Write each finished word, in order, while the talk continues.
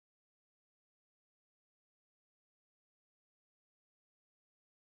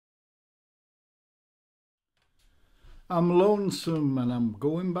I'm lonesome and I'm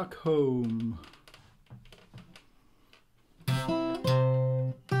going back home.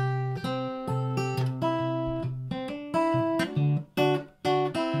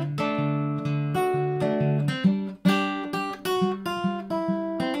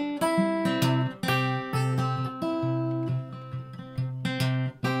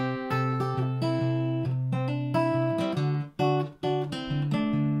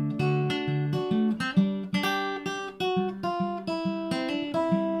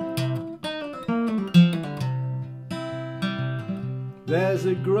 There's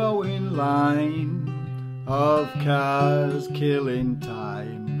a growing line of cars killing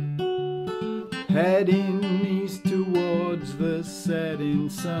time, heading east towards the setting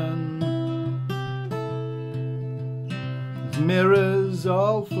sun. As mirrors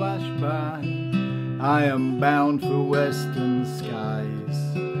all flash by, I am bound for western skies.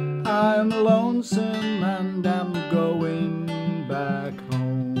 I'm lonesome and I'm going back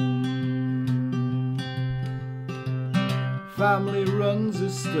home. Family runs a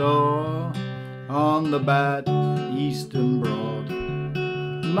store on the bad Eastern Broad.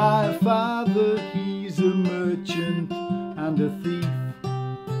 My father, he's a merchant and a thief.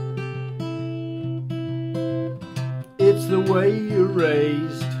 It's the way you're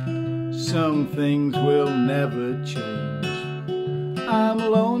raised, some things will never change. I'm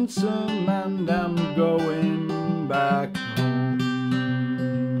lonesome and I'm going back home.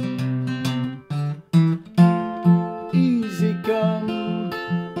 Easy come,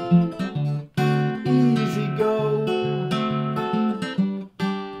 easy go.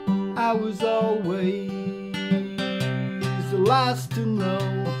 I was always the last to know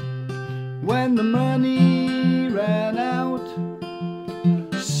when the money ran out.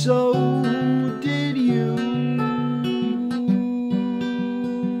 So did you.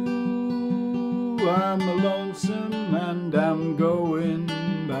 I'm lonesome and I'm going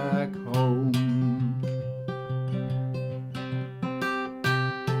back home.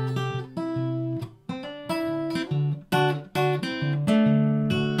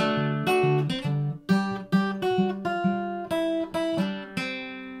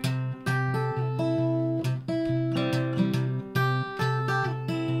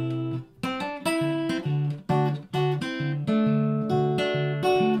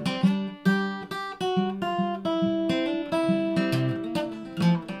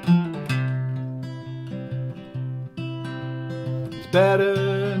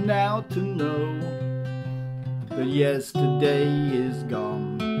 Better now to know that yesterday is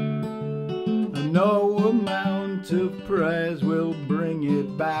gone, and no amount of prayers will bring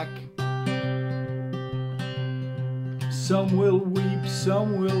it back. Some will weep,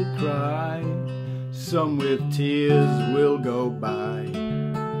 some will cry, some with tears will go by.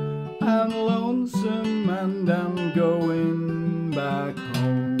 I'm lonesome and I'm going back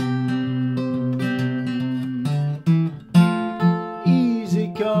home.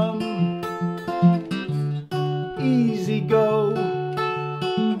 Come, easy go.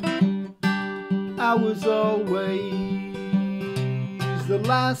 I was always the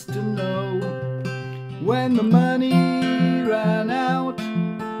last to know when the money ran out.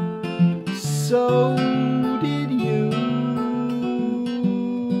 So did you.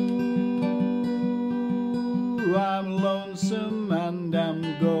 I'm lonesome and I'm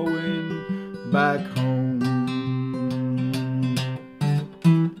going back home.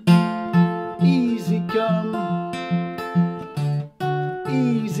 Come,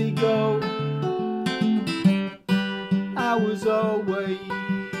 easy go. I was always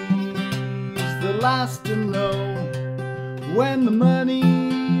the last to know when the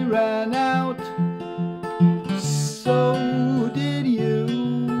money ran out. So did you.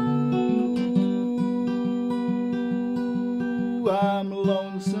 I'm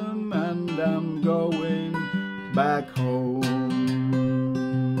lonesome and I'm going back home.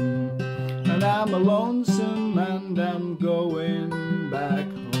 And I'm lonesome and I'm going back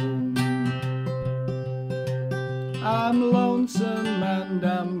home. I'm lonesome and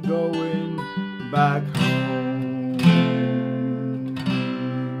I'm going back home.